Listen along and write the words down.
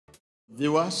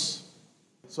Viewers,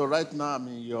 so right now I'm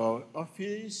in your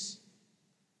office,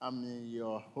 I'm in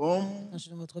your home, Je suis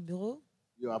dans votre bureau,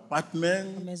 your apartment,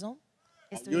 votre maison.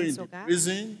 are you in the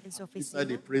prison, inside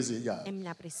the prison, yeah. En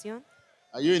la prisión.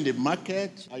 Are you in the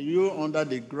market? Are you under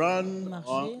the ground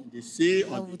or in the sea,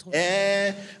 on the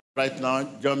air? Right now,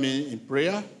 join me in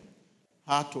prayer,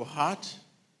 heart to heart.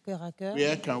 Cœur à cœur.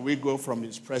 Where can we go from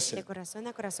His presence? De corazón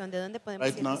a corazón, ¿de dónde podemos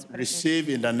Right ir now, de su presencia? receive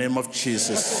in the name of Jesus.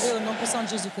 Recevez au nom puissant de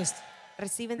Jésus-Christ.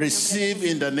 Recibe en el nombre de Receive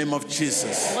in the name of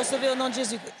Jesus. Recevez au nom de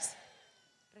Jésus-Christ.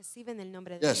 Recibe en el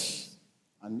nombre de Yes.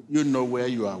 And you know where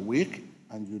you are weak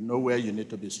and you know where you need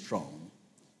to be strong.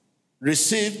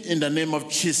 Receive in the name of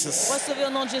Jesus. Recevez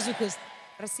au nom de Jésus-Christ.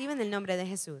 Recibe en el nombre de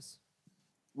Jesús.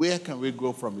 Where can we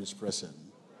go from His presence?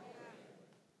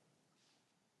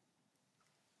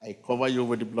 I cover you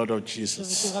with the blood of Je vous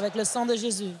Jesus. couvre avec le sang de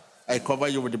Jésus. I cover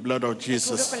you with the blood of Cubro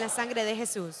Jesus. con la sangre de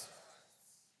Jesús.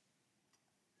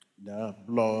 The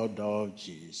blood of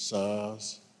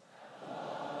Jesus.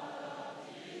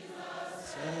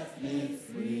 Set me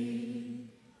free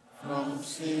from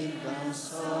sin and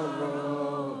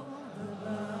sorrow. The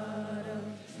blood of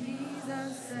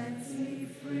Jesus sets me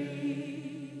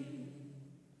free.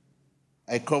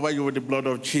 I cover you with the blood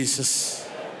of Jesus.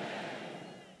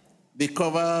 Be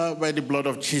covered by the blood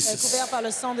of Couvert Jesus. par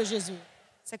le sang de Jésus.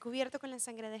 Se ha cubierto con la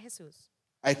sangre de Jesús.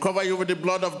 I cover you with the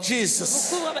blood of Je vous Jesus.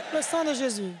 couvre avec le sang de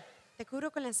Jésus. Te cubro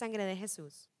con la sangre de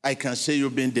Jesús. I can see you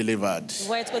being delivered.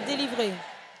 Vous allez être délivré.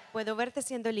 Puedo verte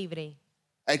siendo libre.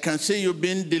 I can see you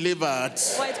being delivered.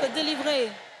 Vous allez être délivré.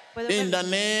 Puedo In the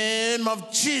name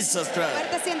of Jesus Christ.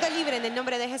 verte siendo libre en el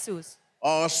nombre de Jesús.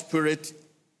 All spirit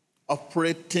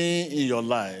operating in your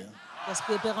life,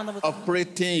 L'esprit opérant dans votre vie.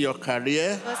 operating in your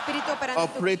career, Todo espíritu operando en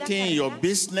tu vida, operating in your carrera,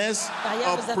 business,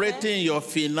 operating in your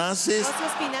finances,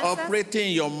 Negocios, finanzas, operating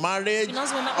in your marriage,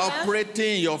 finances, mariage,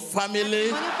 operating in your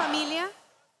family. matrimonio, familia.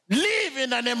 Live in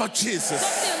the name of Jesus.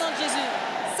 Sortez au nom de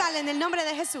Jésus. Sale en el nombre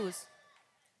de Jesús.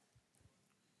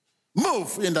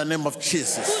 Move in the name of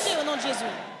Jesus. Bougez au nom de Jésus.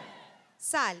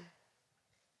 Sal.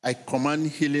 I command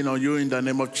healing on you in the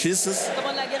name of Jesus.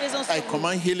 Commande la guérison sur I vous.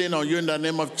 command healing on you in the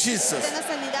name of Jesus. Ordeno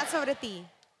sanidad sobre ti.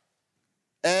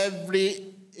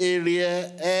 Every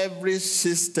area, every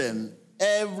system,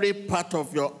 every part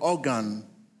of your organ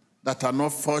that are not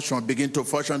function, begin to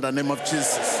function in the name of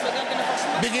Jesus.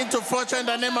 Begin to function in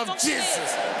the name of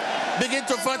Jesus. Begin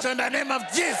to function in the name of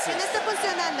Que no Jesus. esté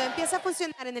funcionando, empieza a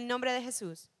funcionar en el nombre de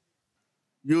Jesús.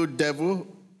 You devil,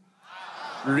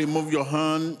 remove your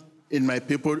hand in my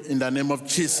people in the name of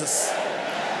Jesus.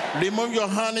 Remove your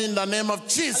hand in the name of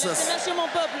Jesus. Allez, sur mon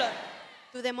peuple.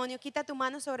 Tu demonio, quita tu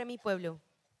mano sobre mi pueblo.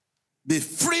 Be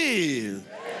free.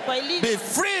 Soyez libre. Be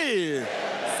free.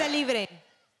 Sé libre.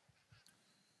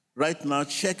 Right now,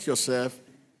 check yourself,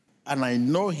 and I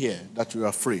know here that you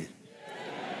are free.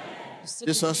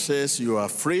 Jesus says you are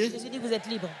free. Jésus dit vous êtes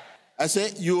libre. I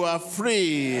say you are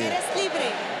free. Eres libre.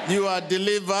 You are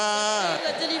delivered. Vous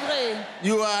êtes délivré.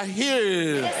 You are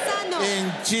healed. Eres sano.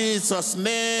 In Jesus' Au nom de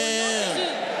name.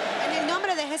 Jésus.